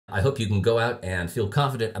I hope you can go out and feel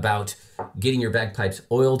confident about getting your bagpipes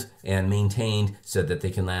oiled and maintained so that they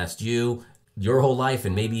can last you, your whole life,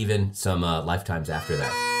 and maybe even some lifetimes after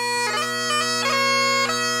that.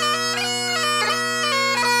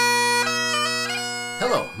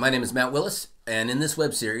 Hello, my name is Matt Willis, and in this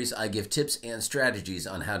web series I give tips and strategies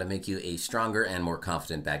on how to make you a stronger and more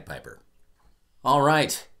confident bagpiper. All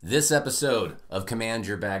right, this episode of Command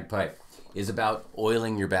Your Bagpipe is about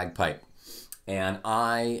oiling your bagpipe. And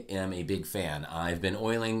I am a big fan. I've been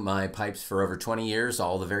oiling my pipes for over 20 years,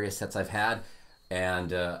 all the various sets I've had,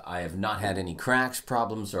 and I have not had any cracks,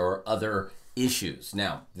 problems, or other issues.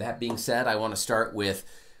 Now, that being said, I want to start with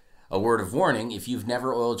a word of warning. If you've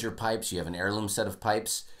never oiled your pipes, you have an heirloom set of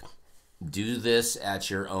pipes, do this at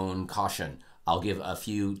your own caution. I'll give a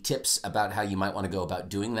few tips about how you might want to go about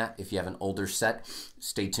doing that if you have an older set.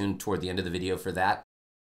 Stay tuned toward the end of the video for that.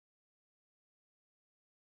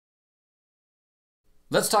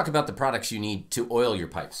 Let's talk about the products you need to oil your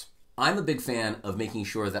pipes. I'm a big fan of making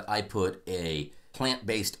sure that I put a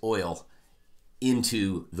plant-based oil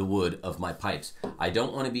into the wood of my pipes. I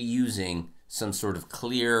don't want to be using some sort of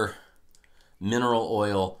clear mineral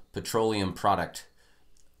oil, petroleum product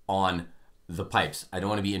on the pipes. I don't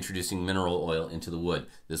want to be introducing mineral oil into the wood.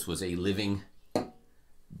 This was a living,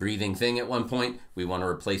 breathing thing at one point. We want to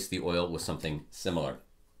replace the oil with something similar.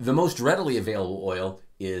 The most readily available oil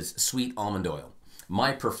is sweet almond oil.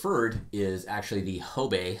 My preferred is actually the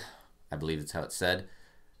Hobé, I believe that's how it's said,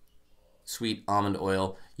 sweet almond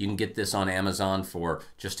oil. You can get this on Amazon for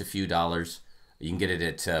just a few dollars. You can get it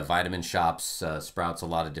at vitamin shops, Sprouts, a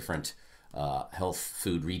lot of different health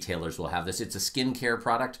food retailers will have this. It's a skincare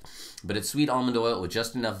product, but it's sweet almond oil with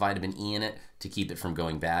just enough vitamin E in it to keep it from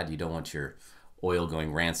going bad. You don't want your oil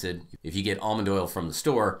going rancid. If you get almond oil from the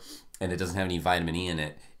store and it doesn't have any vitamin E in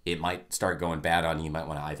it, it might start going bad on you. You might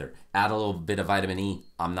want to either add a little bit of vitamin E.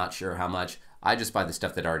 I'm not sure how much. I just buy the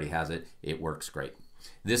stuff that already has it. It works great.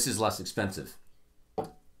 This is less expensive,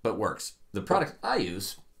 but works. The product I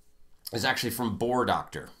use is actually from Boar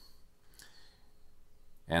Doctor.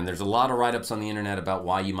 And there's a lot of write-ups on the internet about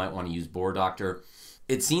why you might want to use Boar Doctor.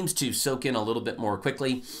 It seems to soak in a little bit more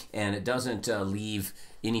quickly, and it doesn't leave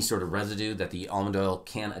any sort of residue that the almond oil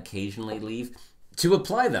can occasionally leave. To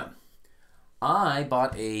apply them, I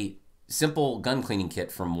bought a simple gun cleaning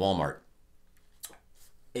kit from Walmart.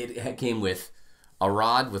 It came with a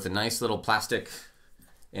rod with a nice little plastic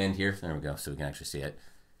end here. There we go, so we can actually see it.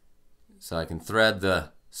 So I can thread the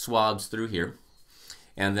swabs through here.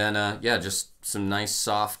 And then, yeah, just some nice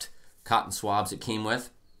soft cotton swabs it came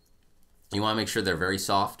with. You want to make sure they're very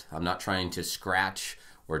soft. I'm not trying to scratch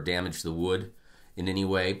or damage the wood in any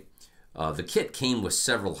way. The kit came with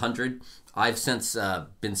several hundred. I've since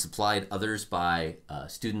been supplied others by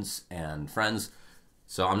students and friends,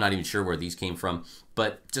 so I'm not even sure where these came from,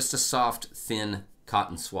 but just a soft, thin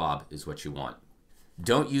cotton swab is what you want.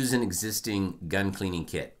 Don't use an existing gun cleaning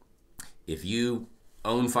kit. If you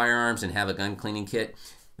own firearms and have a gun cleaning kit,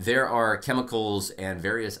 there are chemicals and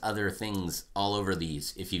various other things all over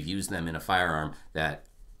these, if you've used them in a firearm, that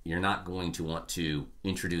you're not going to want to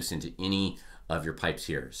introduce into any of your pipes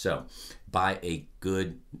here. So buy a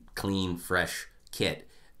good, clean, fresh kit.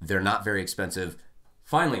 They're not very expensive.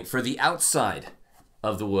 Finally, for the outside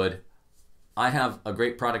of the wood, I have a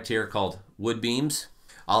great product here called wood beams.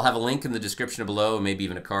 I'll have a link in the description below, maybe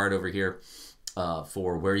even a card over here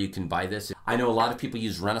for where you can buy this. I know a lot of people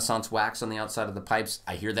use Renaissance wax on the outside of the pipes.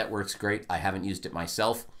 I hear that works great. I haven't used it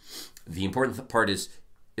myself. The important part is,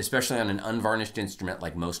 especially on an unvarnished instrument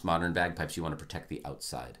like most modern bagpipes, you want to protect the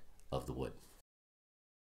outside of the wood.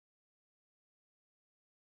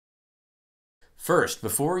 First,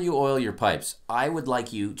 before you oil your pipes, I would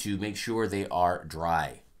like you to make sure they are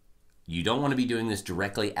dry. You don't want to be doing this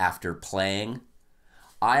directly after playing.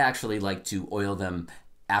 I actually like to oil them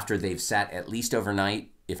after they've sat at least overnight,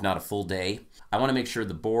 if not a full day. I want to make sure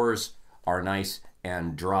the bores are nice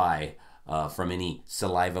and dry from any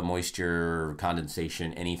saliva, moisture,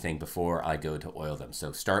 condensation, anything before I go to oil them.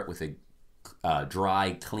 So start with a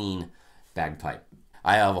dry, clean bagpipe.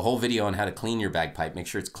 I have a whole video on how to clean your bagpipe. Make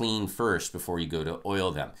sure it's clean first before you go to oil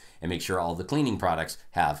them. And make sure all the cleaning products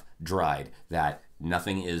have dried, that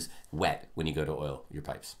nothing is wet when you go to oil your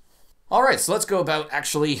pipes. All right, so let's go about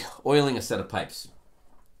actually oiling a set of pipes.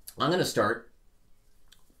 I'm going to start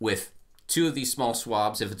with two of these small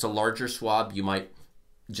swabs. If it's a larger swab, you might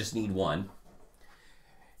just need one.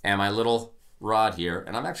 And my little rod here,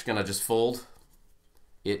 and I'm actually going to just fold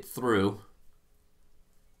it through,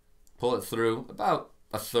 pull it through about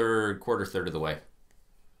a quarter third of the way,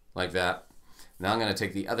 like that. Now I'm going to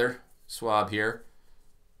take the other swab here,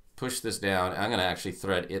 push this down, and I'm going to actually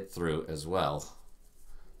thread it through as well.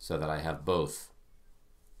 so that I have both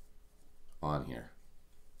on here.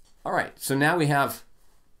 All right, so now we have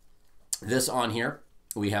this on here.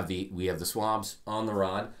 We have the swabs on the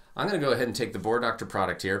rod. I'm going to go ahead and take the Boar Doctor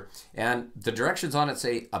product here, and the directions on it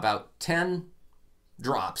say about 10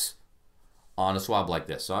 drops on a swab like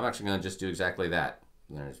this. So I'm actually going to just do exactly that.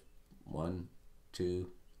 There's 1, 2,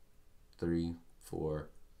 3, 4,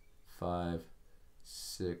 5,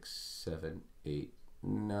 6, 7, 8,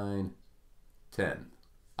 9, 10.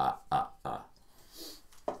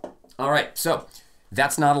 All right, so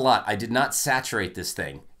that's not a lot. I did not saturate this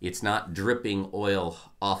thing. It's not dripping oil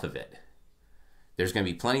off of it. There's going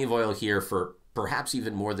to be plenty of oil here for perhaps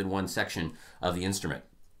even more than one section of the instrument.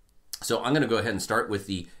 So I'm going to go ahead and start with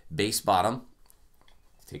the base bottom.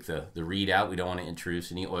 Take the reed out. We don't want to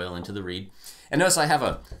introduce any oil into the reed. And notice I have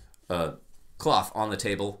a cloth on the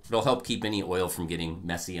table. It'll help keep any oil from getting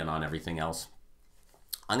messy and on everything else.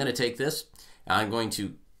 I'm going to take this and I'm going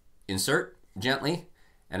to insert gently.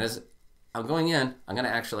 And as I'm going in, I'm going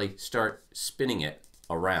to actually start spinning it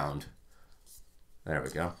around. There we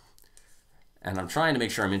go. And I'm trying to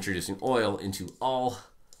make sure I'm introducing oil into all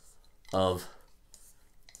of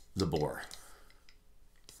the bore.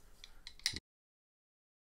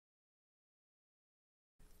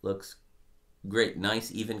 Looks great.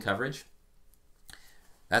 Nice, even coverage.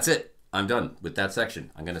 That's it. I'm done with that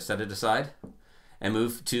section. I'm going to set it aside and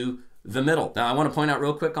move to the middle. Now, I want to point out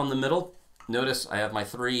real quick on the middle. Notice I have my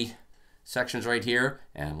 3 sections right here,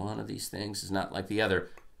 and one of these things is not like the other.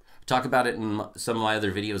 Talk about it in some of my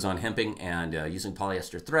other videos on hemping and using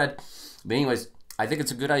polyester thread. But anyways, I think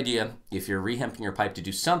it's a good idea if you're rehemping your pipe to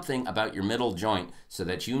do something about your middle joint so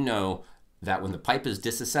that you know that when the pipe is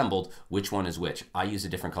disassembled, which one is which. I use a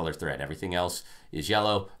different color thread. Everything else is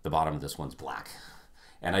yellow. The bottom of this one's black.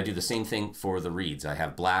 And I do the same thing for the reeds. I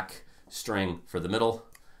have black string for the middle.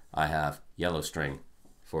 I have yellow string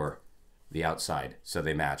for the outside, so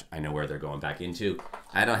they match. I know where they're going back into.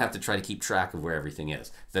 I don't have to try to keep track of where everything is.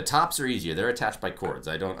 The tops are easier. They're attached by cords.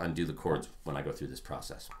 I don't undo the cords when I go through this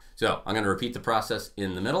process. So I'm going to repeat the process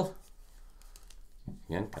in the middle.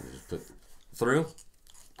 Again, kind of just put through,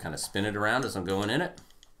 kind of spin it around as I'm going in it,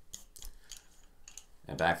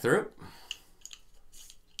 and back through.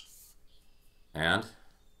 And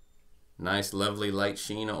nice, lovely, light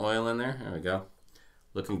sheen of oil in there. There we go.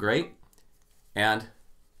 Looking great. And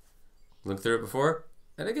look through it before.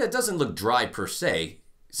 And again, it doesn't look dry per se.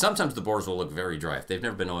 Sometimes the bores will look very dry. If they've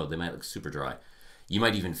never been oiled, they might look super dry. You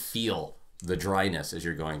might even feel the dryness as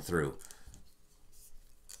you're going through.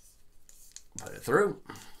 Put it through.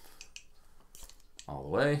 All the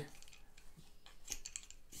way.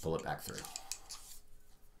 Pull it back through.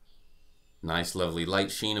 Nice, lovely,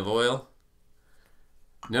 light sheen of oil.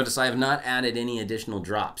 Notice I have not added any additional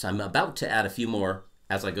drops. I'm about to add a few more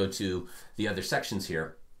as I go to the other sections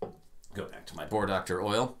here. Go back to my Boar Doctor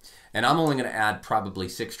oil, and I'm only going to add probably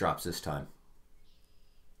 6 drops this time.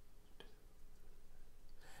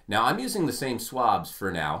 Now I'm using the same swabs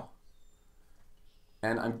for now,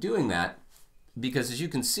 and I'm doing that because, as you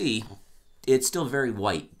can see, it's still very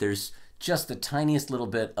white. There's just the tiniest little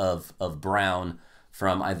bit of brown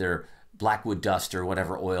from either blackwood dust or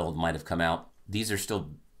whatever oil might have come out. These are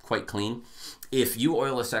still quite clean. If you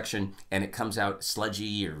oil a section and it comes out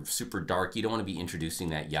sludgy or super dark, you don't want to be introducing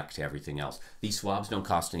that yuck to everything else. These swabs don't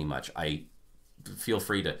cost any much. Feel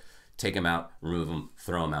free to take them out, remove them,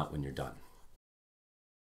 throw them out when you're done.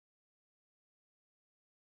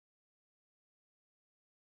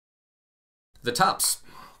 The tops.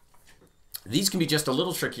 These can be just a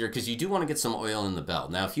little trickier because you do want to get some oil in the bell.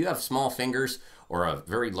 Now, if you have small fingers or a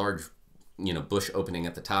very large, bush opening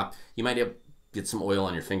at the top, you might get some oil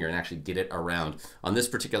on your finger and actually get it around. On this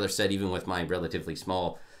particular set, even with my relatively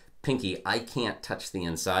small pinky, I can't touch the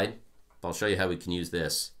inside. I'll show you how we can use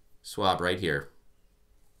this swab right here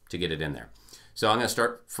to get it in there. So I'm going to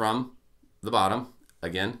start from the bottom,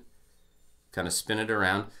 again, kind of spin it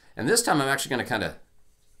around. And this time I'm actually going to kind of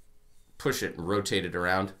push it and rotate it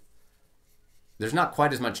around. There's not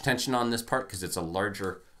quite as much tension on this part because it's a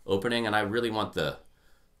larger opening, and I really want the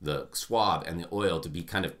swab and the oil to be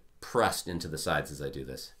kind of pressed into the sides as I do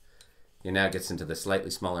this. It now gets into the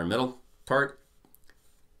slightly smaller middle part.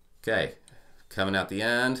 Okay, coming out the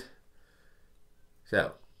end.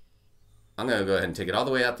 So I'm going to go ahead and take it all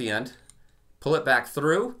the way out the end, pull it back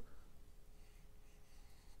through.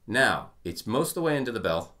 Now it's most of the way into the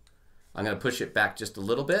bell. I'm going to push it back just a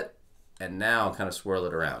little bit, and now kind of swirl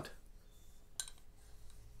it around.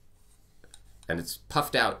 And it's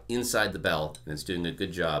puffed out inside the bell, and it's doing a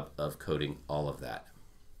good job of coating all of that.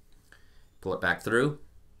 Pull it back through.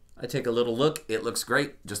 I take a little look. It looks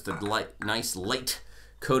great. Just a nice light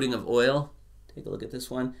coating of oil. Take a look at this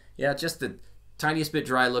one. Yeah, just the tiniest bit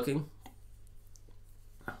dry looking.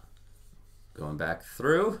 Going back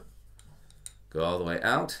through, go all the way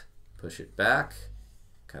out, push it back,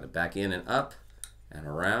 kind of back in and up and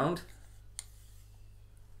around.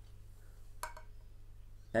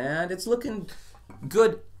 And it's looking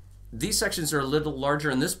good. These sections are a little larger,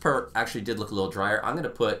 and this part actually did look a little drier. I'm going to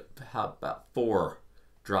put about 4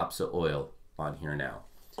 drops of oil on here now.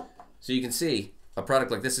 So you can see a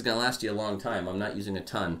product like this is going to last you a long time. I'm not using a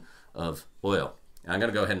ton of oil. And I'm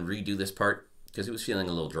going to go ahead and redo this part because it was feeling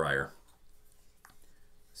a little drier.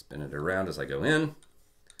 Spin it around as I go in,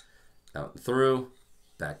 out and through,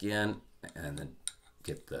 back in, and then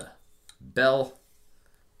get the bell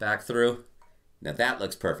back through. Now that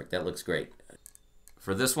looks perfect. That looks great.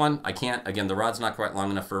 For this one, I can't, again, the rod's not quite long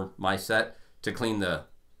enough for my set to clean the,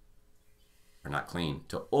 or not clean,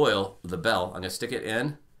 to oil the bell. I'm going to stick it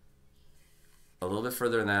in a little bit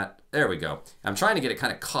further than that. There we go. I'm trying to get it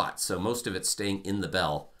kind of caught, so most of it's staying in the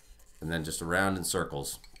bell, and then just around in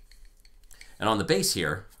circles. And on the base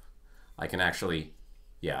here, I can actually,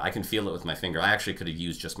 yeah, I can feel it with my finger. I actually could have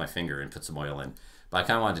used just my finger and put some oil in, but I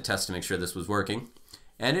kind of wanted to test to make sure this was working.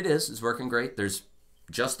 And it is. It's working great. There's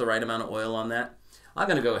just the right amount of oil on that. I'm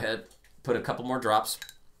going to go ahead, put a couple more drops.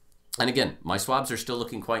 And again, my swabs are still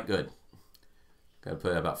looking quite good. Got to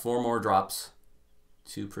put about 4 more drops,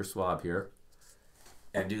 2 per swab here.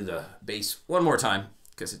 And do the base one more time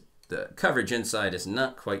because the coverage inside is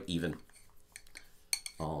not quite even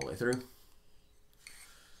all the way through.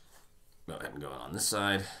 Go ahead and go on this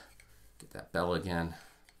side. Get that bell again.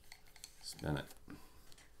 Spin it.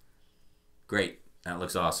 Great. That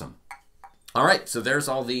looks awesome. All right, so there's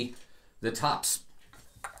all the tops.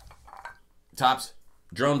 Tops,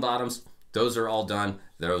 drone bottoms, those are all done.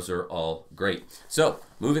 Those are all great. So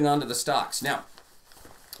moving on to the stocks. Now,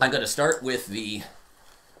 I'm going to start with the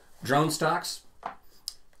drone stocks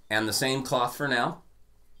and the same cloth for now.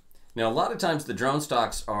 Now, a lot of times the drone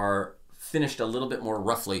stocks are finished a little bit more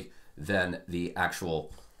roughly than the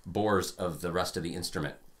actual bores of the rest of the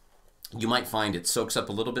instrument. You might find it soaks up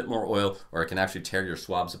a little bit more oil, or it can actually tear your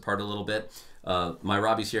swabs apart a little bit. My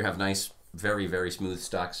Robbies here have nice, very, very smooth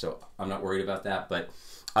stocks, so I'm not worried about that. But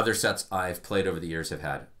other sets I've played over the years have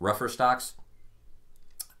had rougher stocks,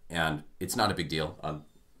 and it's not a big deal.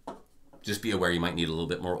 Just be aware you might need a little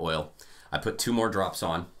bit more oil. I put 2 more drops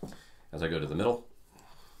on as I go to the middle.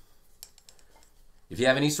 If you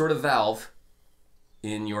have any sort of valve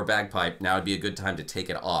in your bagpipe, now would be a good time to take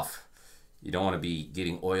it off. You don't want to be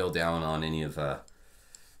getting oil down on any of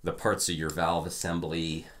the parts of your valve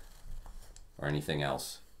assembly or anything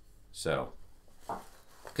else. So,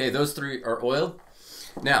 okay, those 3 are oiled.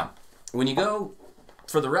 Now, when you go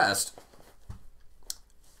for the rest,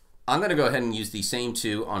 I'm going to go ahead and use the same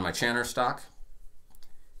 2 on my Channer stock.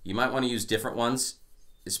 You might want to use different ones,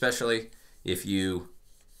 especially if you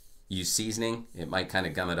use seasoning. It might kind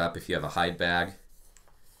of gum it up if you have a hide bag.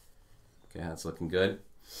 Okay, that's looking good.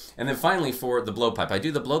 And then finally for the blowpipe, I do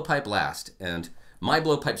the blowpipe last, and my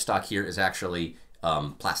blowpipe stock here is actually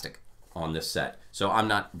plastic on this set. So I'm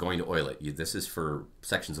not going to oil it. This is for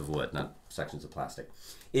sections of wood, not sections of plastic.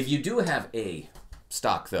 If you do have a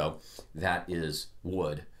stock though that is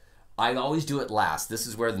wood, I always do it last. This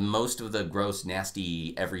is where most of the gross,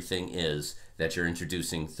 nasty everything is that you're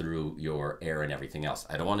introducing through your air and everything else.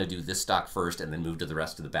 I don't want to do this stock first and then move to the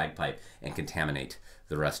rest of the bagpipe and contaminate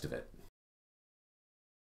the rest of it.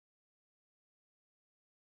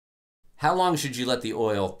 How long should you let the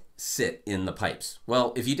oil sit in the pipes?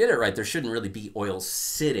 Well, if you did it right, there shouldn't really be oil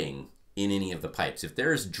sitting in any of the pipes. If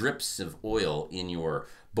there's drips of oil in your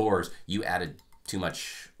bores, you added too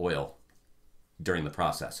much oil during the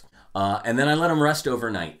process. And then I let them rest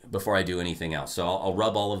overnight before I do anything else. So I'll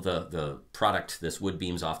rub all of the product, this wood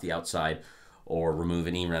beams, off the outside, or remove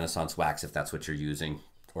any Renaissance wax if that's what you're using,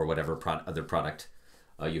 or whatever other product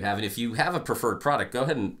you have. And if you have a preferred product, go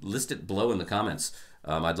ahead and list it below in the comments.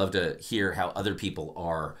 I'd love to hear how other people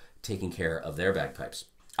are taking care of their bagpipes.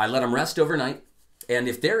 I let them rest overnight, and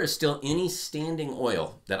if there is still any standing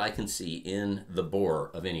oil that I can see in the bore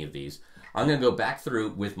of any of these, I'm going to go back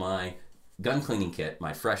through with my gun cleaning kit,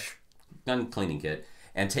 my fresh gun cleaning kit,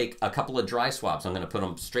 and take a couple of dry swabs. I'm going to put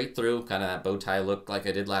them straight through, kind of that bow tie look like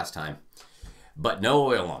I did last time, but no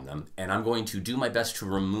oil on them, and I'm going to do my best to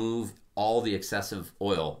remove all the excessive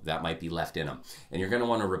oil that might be left in them. And you're going to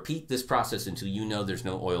want to repeat this process until you know there's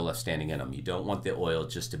no oil left standing in them. You don't want the oil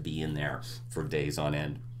just to be in there for days on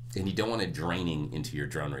end. And you don't want it draining into your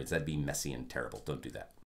drone reeds. That'd be messy and terrible. Don't do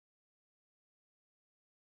that.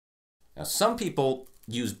 Now, some people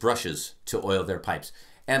use brushes to oil their pipes,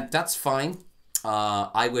 and that's fine.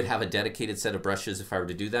 I would have a dedicated set of brushes if I were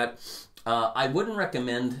to do that. I wouldn't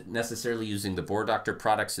recommend necessarily using the Boar Doctor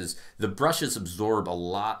products, as the brushes absorb a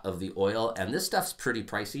lot of the oil, and this stuff's pretty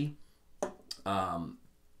pricey.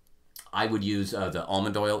 I would use the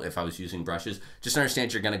almond oil if I was using brushes. Just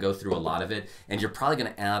understand you're going to go through a lot of it, and you're probably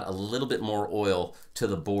going to add a little bit more oil to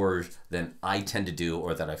the boars than I tend to do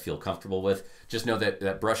or that I feel comfortable with. Just know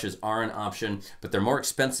that brushes are an option, but they're more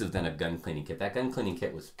expensive than a gun cleaning kit. That gun cleaning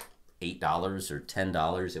kit was $8 or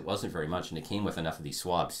 $10. It wasn't very much, and it came with enough of these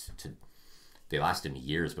swabs they lasted me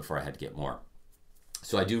years before I had to get more.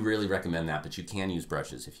 So I do really recommend that, but you can use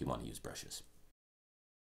brushes if you want to use brushes.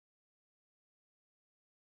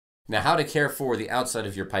 Now, how to care for the outside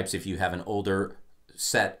of your pipes if you have an older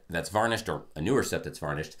set that's varnished or a newer set that's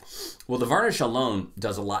varnished. Well, the varnish alone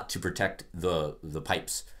does a lot to protect the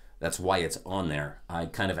pipes. That's why it's on there. I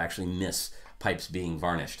kind of actually miss pipes being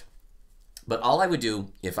varnished. But all I would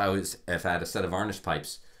do if I had a set of varnished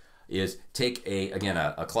pipes is take a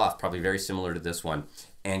cloth, probably very similar to this one,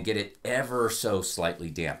 and get it ever so slightly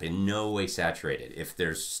damp, in no way saturated. If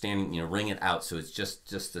there's standing, wring it out so it's just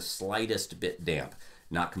the slightest bit damp,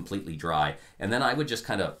 not completely dry. And then I would just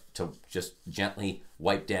just gently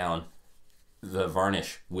wipe down the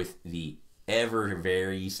varnish with the ever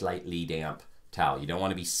very slightly damp towel. You don't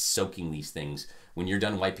want to be soaking these things. When you're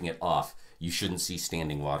done wiping it off, you shouldn't see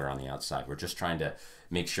standing water on the outside. We're just trying to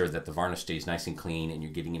make sure that the varnish stays nice and clean and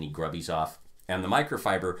you're getting any grubbies off. And the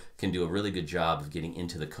microfiber can do a really good job of getting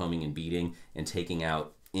into the combing and beading and taking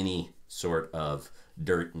out any sort of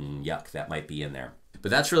dirt and yuck that might be in there. But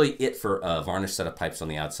that's really it for a varnish set of pipes on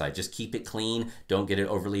the outside. Just keep it clean. Don't get it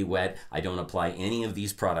overly wet. I don't apply any of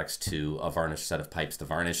these products to a varnish set of pipes. The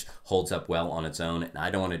varnish holds up well on its own, and I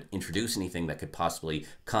don't want to introduce anything that could possibly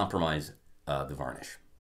compromise the varnish.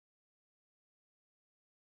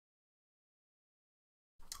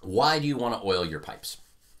 Why do you want to oil your pipes?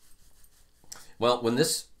 Well, when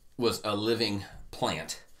this was a living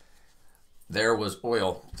plant, there was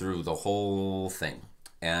oil through the whole thing.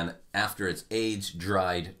 And after it's aged,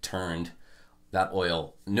 dried, turned, that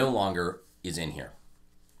oil no longer is in here.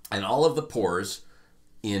 And all of the pores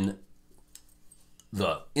in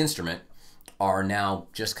the instrument are now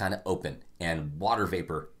just kind of open, and water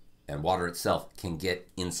vapor and water itself can get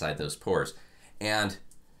inside those pores. And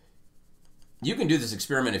you can do this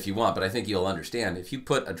experiment if you want, but I think you'll understand. If you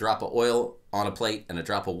put a drop of oil on a plate and a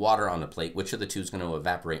drop of water on a plate, which of the two is going to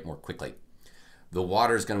evaporate more quickly? The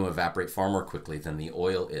water is going to evaporate far more quickly than the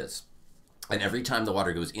oil is. And every time the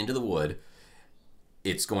water goes into the wood,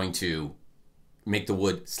 it's going to make the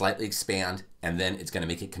wood slightly expand, and then it's going to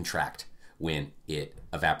make it contract when it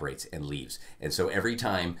evaporates and leaves. And so every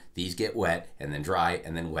time these get wet and then dry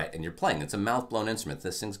and then wet, and you're playing, it's a mouth-blown instrument.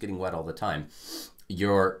 This thing's getting wet all the time.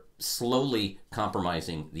 You're slowly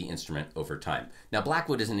compromising the instrument over time. Now,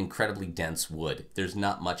 blackwood is an incredibly dense wood. There's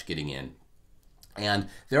not much getting in. And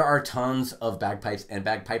there are tons of bagpipes and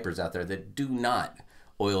bagpipers out there that do not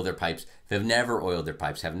oil their pipes. They've never oiled their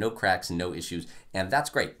pipes, have no cracks and no issues, and that's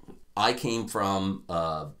great. I came from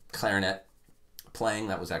clarinet playing.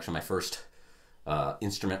 That was actually my first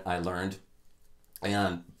instrument I learned.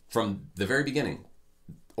 And from the very beginning,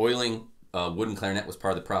 oiling a wooden clarinet was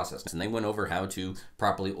part of the process. And they went over how to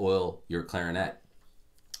properly oil your clarinet.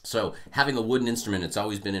 So having a wooden instrument, it's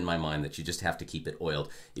always been in my mind that you just have to keep it oiled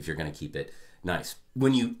if you're going to keep it nice.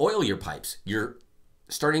 When you oil your pipes, you're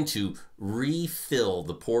starting to refill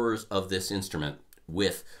the pores of this instrument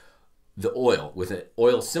with the oil, with an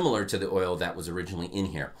oil similar to the oil that was originally in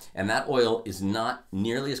here. And that oil is not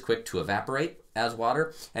nearly as quick to evaporate as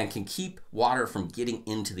water and can keep water from getting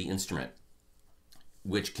into the instrument,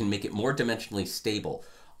 which can make it more dimensionally stable.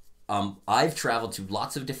 I've traveled to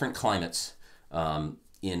lots of different climates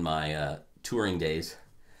in my touring days,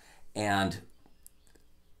 and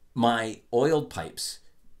my oiled pipes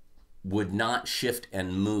would not shift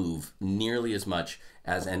and move nearly as much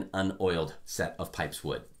as an unoiled set of pipes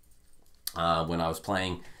would. When I was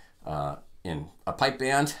playing in a pipe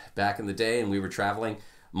band back in the day and we were traveling,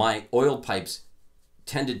 my oiled pipes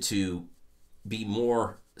tended to be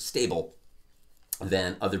more stable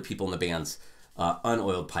than other people in the band's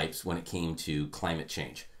unoiled pipes when it came to climate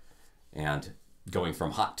change and going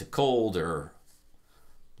from hot to cold or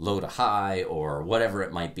low to high or whatever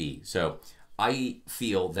it might be. So I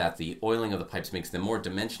feel that the oiling of the pipes makes them more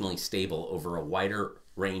dimensionally stable over a wider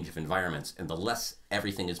range of environments, and the less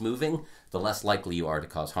everything is moving, the less likely you are to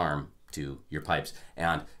cause harm to your pipes.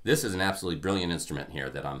 And this is an absolutely brilliant instrument here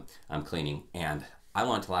that I'm cleaning, and I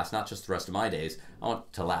want it to last not just the rest of my days, I want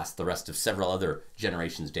it to last the rest of several other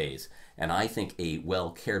generations' days. And I think a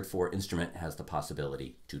well cared for instrument has the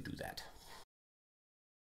possibility to do that.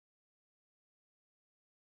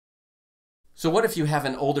 So what if you have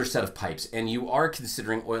an older set of pipes and you are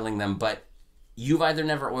considering oiling them, but you've either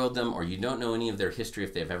never oiled them or you don't know any of their history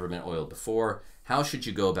if they've ever been oiled before? How should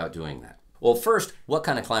you go about doing that? Well, first, what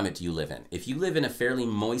kind of climate do you live in? If you live in a fairly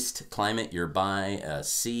moist climate, you're by a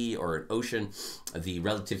sea or an ocean, the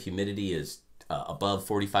relative humidity is above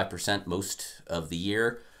 45% most of the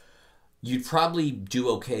year, you'd probably do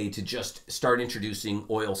okay to just start introducing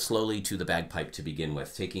oil slowly to the bagpipe to begin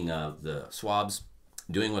with, taking the swabs,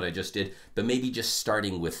 doing what I just did, but maybe just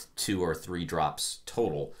starting with 2 or 3 drops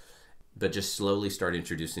total, but just slowly start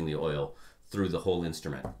introducing the oil through the whole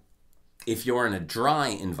instrument. If you're in a dry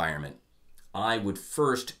environment, I would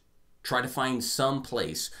first try to find some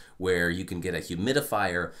place where you can get a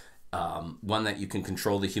humidifier, one that you can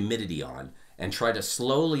control the humidity on, and try to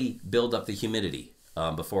slowly build up the humidity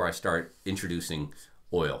before I start introducing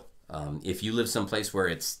oil. If you live someplace where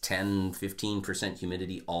it's 10-15%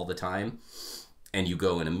 humidity all the time, and you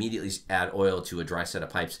go and immediately add oil to a dry set of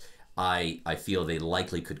pipes, I feel they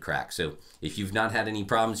likely could crack. So if you've not had any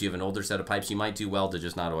problems, you have an older set of pipes, you might do well to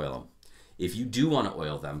just not oil them. If you do want to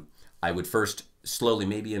oil them, I would first slowly,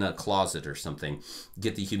 maybe in a closet or something,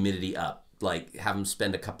 get the humidity up. Like have them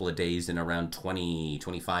spend a couple of days in around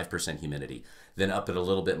 20-25% humidity. Then up it a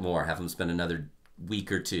little bit more, have them spend another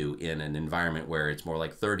week or two in an environment where it's more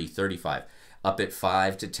like 30-35. Up at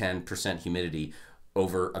 5 to 10% humidity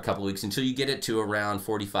over a couple of weeks until you get it to around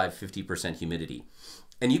 45-50% humidity.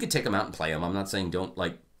 And you could take them out and play them. I'm not saying don't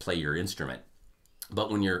play your instrument. But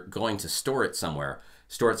when you're going to store it somewhere,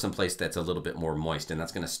 store it someplace that's a little bit more moist, and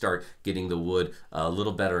that's going to start getting the wood a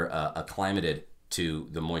little better acclimated to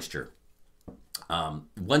the moisture.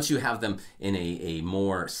 Once you have them in a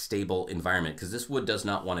more stable environment, because this wood does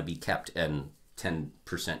not want to be kept in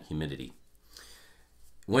 10% humidity.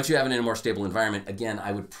 Once you have it in a more stable environment, again,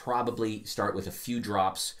 I would probably start with a few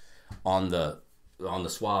drops on the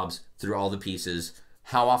swabs through all the pieces.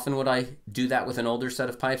 How often would I do that with an older set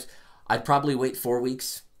of pipes? I'd probably wait 4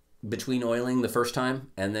 weeks between oiling the first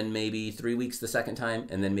time, and then maybe 3 weeks the second time,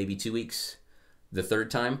 and then maybe 2 weeks the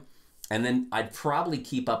third time. And then I'd probably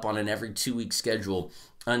keep up on an every 2-week schedule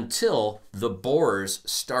until the borers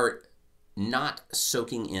start not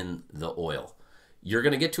soaking in the oil. You're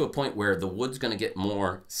going to get to a point where the wood's going to get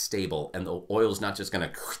more stable and the oil's not just going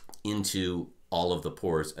to into all of the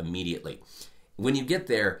pores immediately. When you get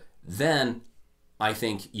there, then I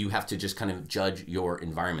think you have to just kind of judge your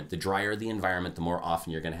environment. The drier the environment, the more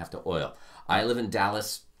often you're going to have to oil. I live in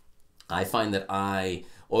Dallas. I find that I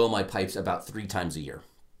oil my pipes about 3 times a year.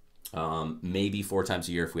 Maybe 4 times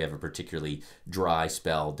a year if we have a particularly dry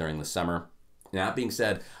spell during the summer. Now, that being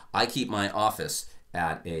said, I keep my office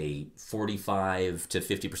at a 45 to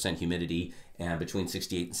 50% humidity and between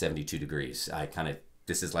 68 and 72 degrees.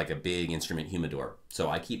 This is like a big instrument humidor. So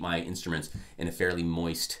I keep my instruments in a fairly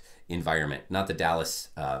moist environment. Not that Dallas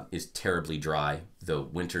is terribly dry, though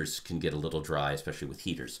winters can get a little dry, especially with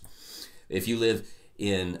heaters. If you live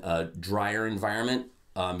in a drier environment,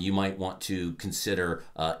 you might want to consider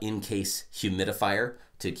in-case humidifier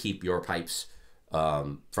to keep your pipes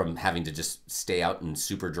from having to just stay out in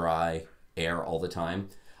super dry air all the time.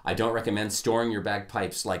 I don't recommend storing your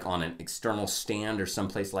bagpipes like on an external stand or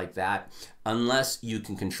someplace like that unless you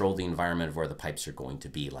can control the environment of where the pipes are going to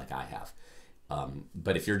be, like I have.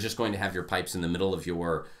 But if you're just going to have your pipes in the middle of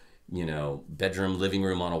your bedroom, living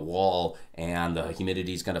room on a wall, and the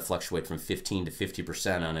humidity is going to fluctuate from 15 to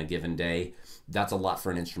 50% on a given day, that's a lot for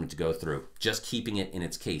an instrument to go through. Just keeping it in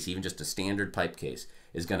its case, even just a standard pipe case,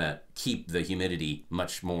 is going to keep the humidity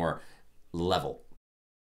much more level.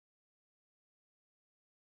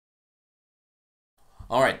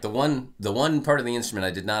 All right, the one part of the instrument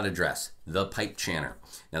I did not address, the pipe channer.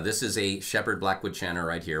 Now this is a Shepherd Blackwood channer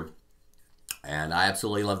right here, and I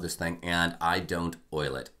absolutely love this thing, and I don't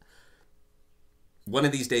oil it. One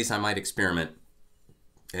of these days I might experiment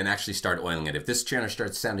and actually start oiling it. If this channer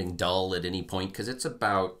starts sounding dull at any point, because it's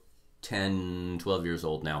about 10, 12 years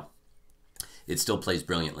old now, it still plays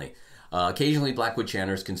brilliantly. Occasionally Blackwood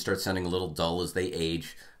channers can start sounding a little dull as they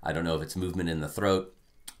age. I don't know if it's movement in the throat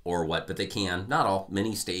or what, but they can. Not all.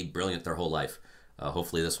 Many stay brilliant their whole life.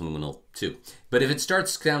 Hopefully this one will too. But if it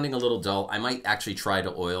starts sounding a little dull, I might actually try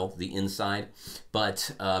to oil the inside.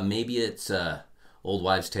 But maybe it's old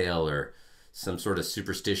wives' tale or some sort of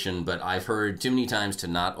superstition, but I've heard too many times to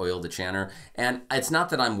not oil the channer. And it's not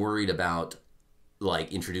that I'm worried about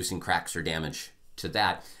introducing cracks or damage to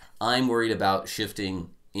that. I'm worried about shifting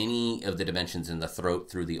any of the dimensions in the throat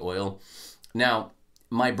through the oil. Now,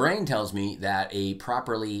 my brain tells me that a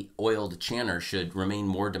properly oiled channer should remain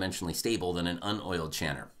more dimensionally stable than an unoiled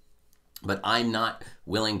channer. But I'm not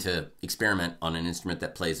willing to experiment on an instrument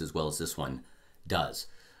that plays as well as this one does.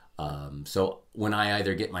 So when I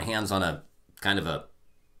either get my hands on a kind of a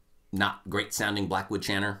not great sounding blackwood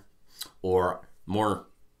channer, or more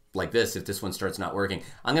like this, if this one starts not working,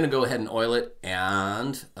 I'm going to go ahead and oil it,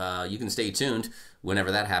 and you can stay tuned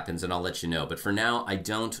whenever that happens and I'll let you know. But for now, I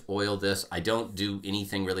don't oil this. I don't do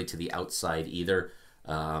anything really to the outside either.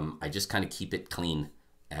 I just kind of keep it clean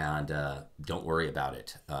and don't worry about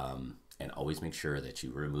it. And always make sure that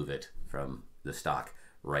you remove it from the stock,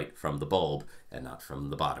 right from the bulb and not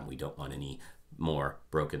from the bottom. We don't want any more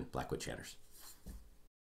broken blackwood channers.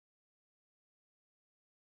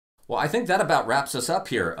 Well, I think that about wraps us up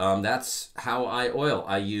here. That's how I oil.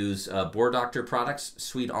 I use Boar Doctor products.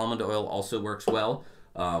 Sweet almond oil also works well.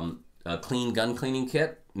 A clean gun cleaning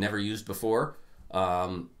kit, never used before.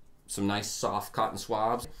 Some nice soft cotton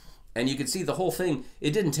swabs. And you can see the whole thing,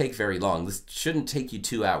 it didn't take very long. This shouldn't take you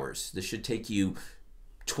 2 hours. This should take you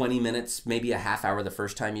 20 minutes, maybe a half hour the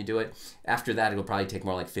first time you do it. After that, it'll probably take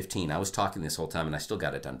more like 15. I was talking this whole time and I still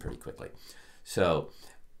got it done pretty quickly. So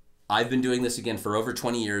I've been doing this again for over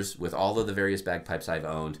 20 years with all of the various bagpipes I've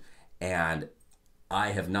owned, and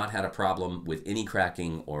I have not had a problem with any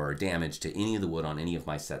cracking or damage to any of the wood on any of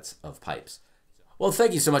my sets of pipes. Well,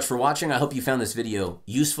 thank you so much for watching. I hope you found this video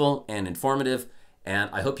useful and informative, and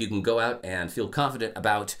I hope you can go out and feel confident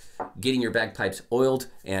about getting your bagpipes oiled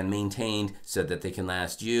and maintained so that they can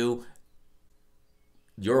last you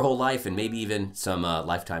your whole life and maybe even some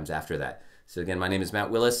lifetimes after that. So again, my name is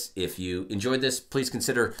Matt Willis. If you enjoyed this, please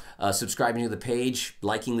consider subscribing to the page,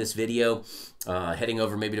 liking this video, heading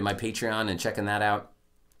over maybe to my Patreon and checking that out.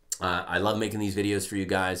 I love making these videos for you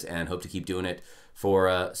guys and hope to keep doing it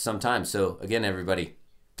for some time. So again, everybody,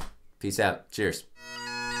 peace out. Cheers.